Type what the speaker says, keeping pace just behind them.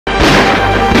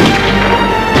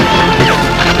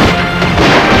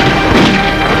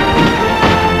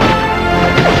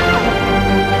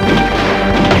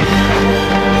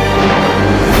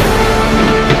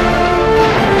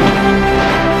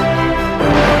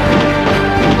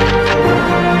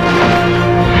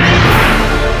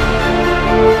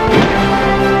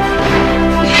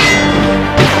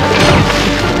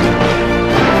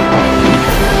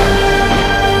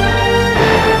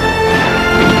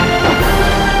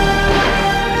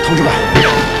同志们，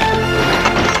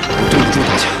对不住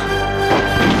大家，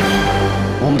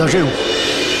我们的任务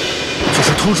就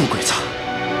是拖住鬼子，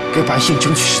给百姓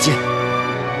争取时间，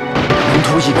能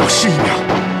拖1秒是1秒，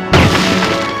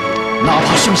哪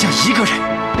怕剩下1个人，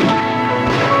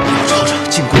也要朝着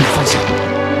进攻的方向。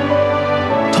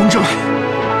同志们，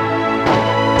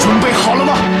准备好了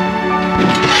吗？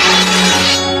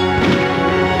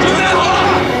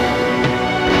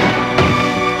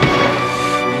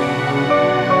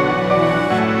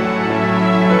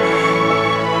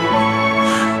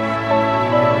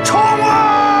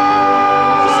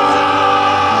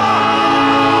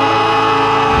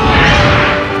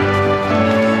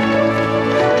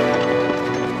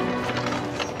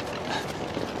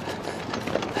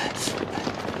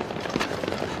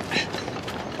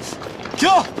 停！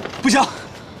不行，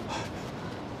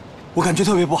我感觉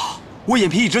特别不好，我眼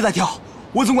皮一直在跳，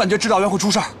我总感觉指导员会出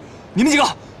事儿。你们几个，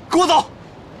跟我走，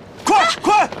快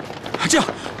快！这样，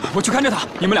我去看着他，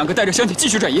你们2个带着箱体继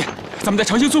续转移，咱们在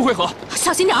长兴村会合。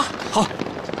小心点儿。好，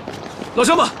老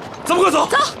乡们，咱们快走。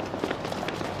走。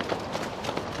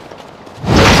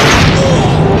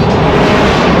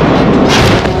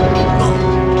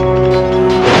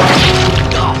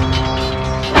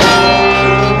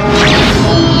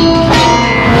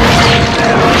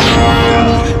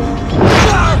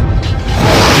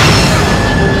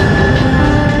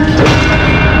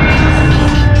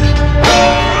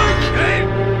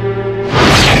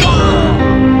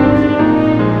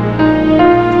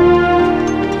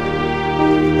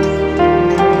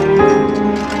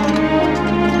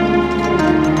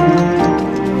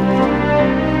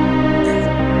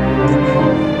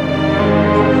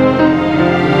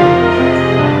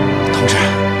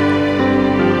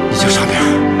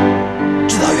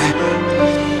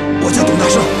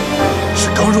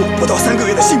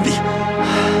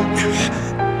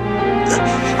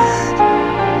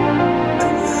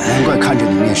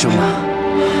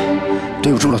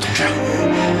 对不住了，同志，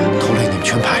拖累你们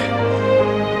全排。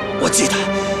我记得，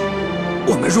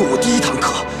我们入伍第1堂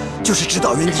课就是指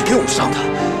导员你给我们上的，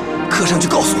课上就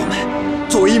告诉我们，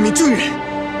作为一名军人，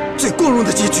最光荣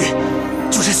的结局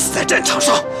就是死在战场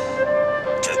上。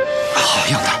好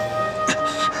样的，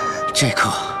这课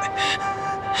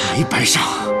没白上。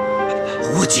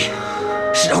无忌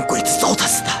是让鬼子糟蹋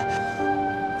死的，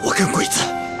我跟鬼子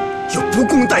有不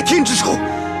共戴天之仇。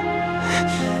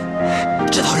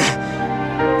指导员。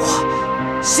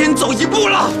 先走一步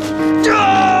了。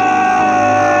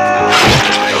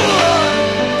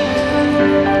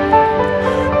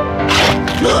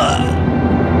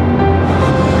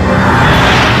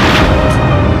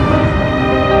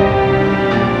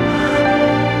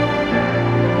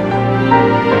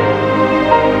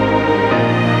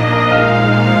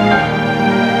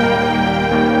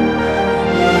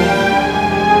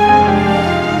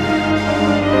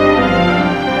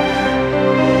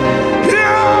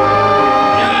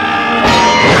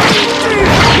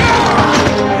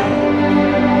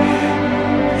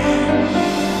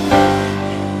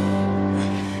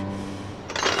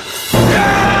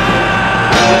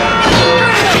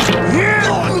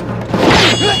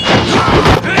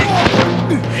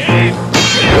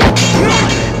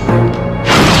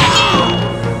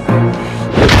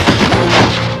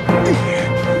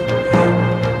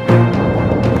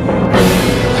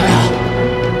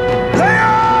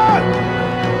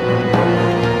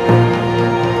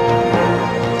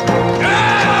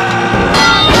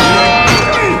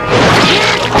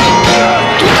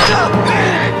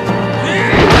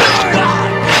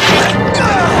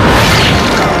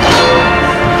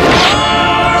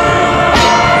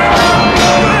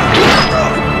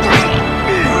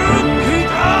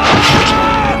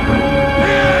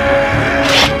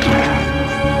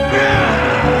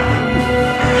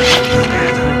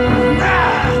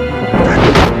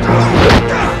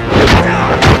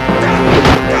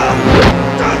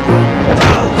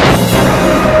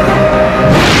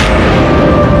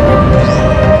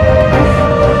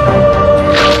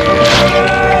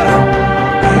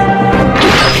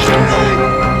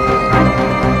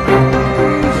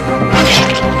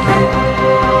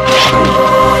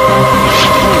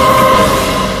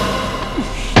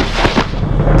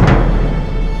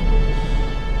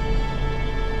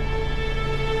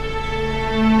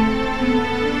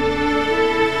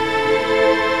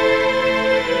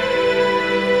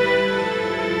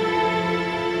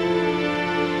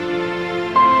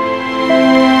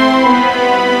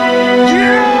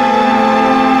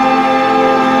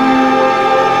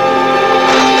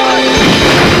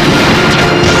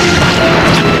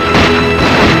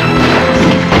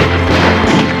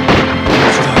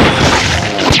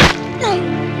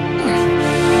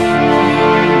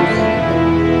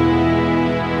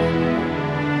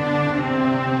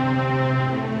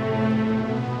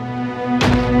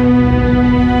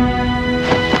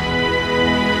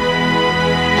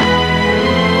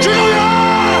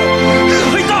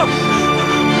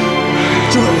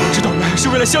是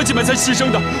为了乡亲们才牺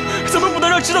牲的，咱们不能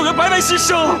让指导员白白牺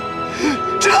牲。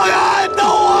指导员，等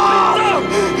我！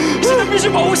现在必须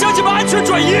保护乡亲们安全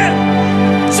转移。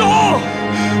走，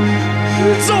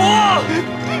走啊！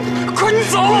快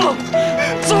走，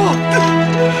走！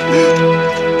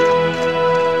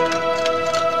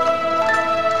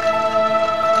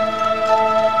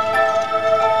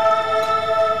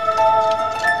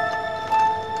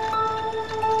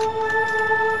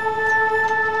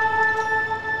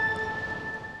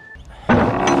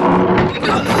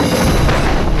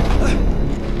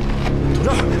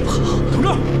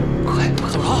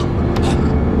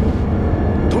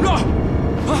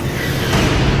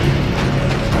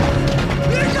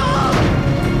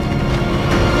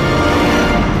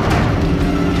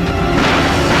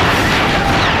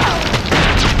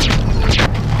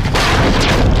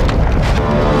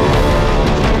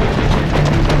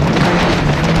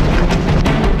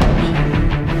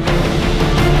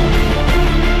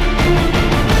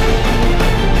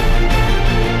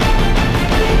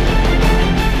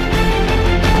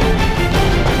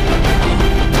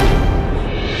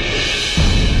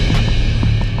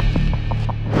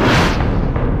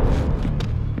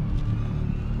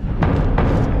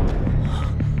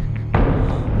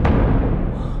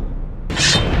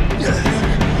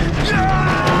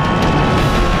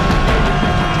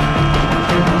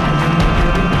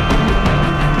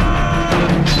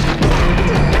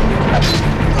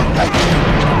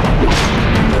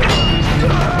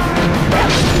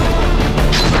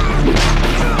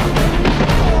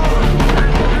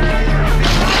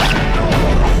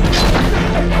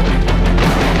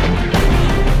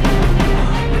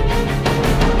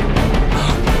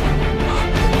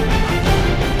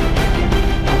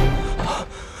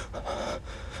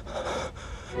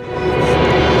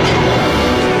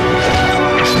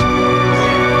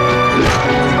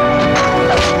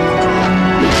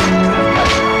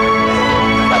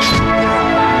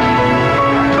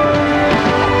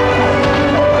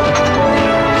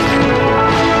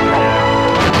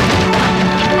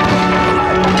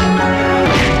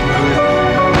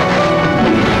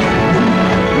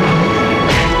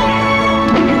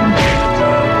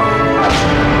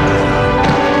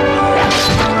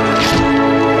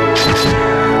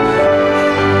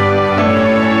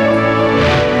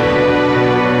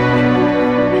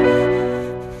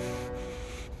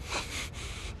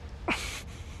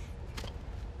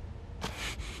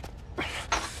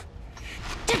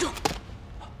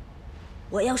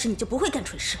 我要是你就不会干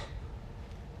蠢事。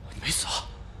你没死啊？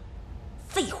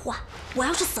废话，我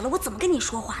要是死了，我怎么跟你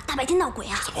说话？大白天闹鬼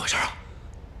啊！怎么回事啊？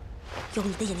有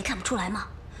你的眼睛看不出来吗？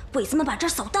鬼子们把这儿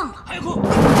扫荡了。海空。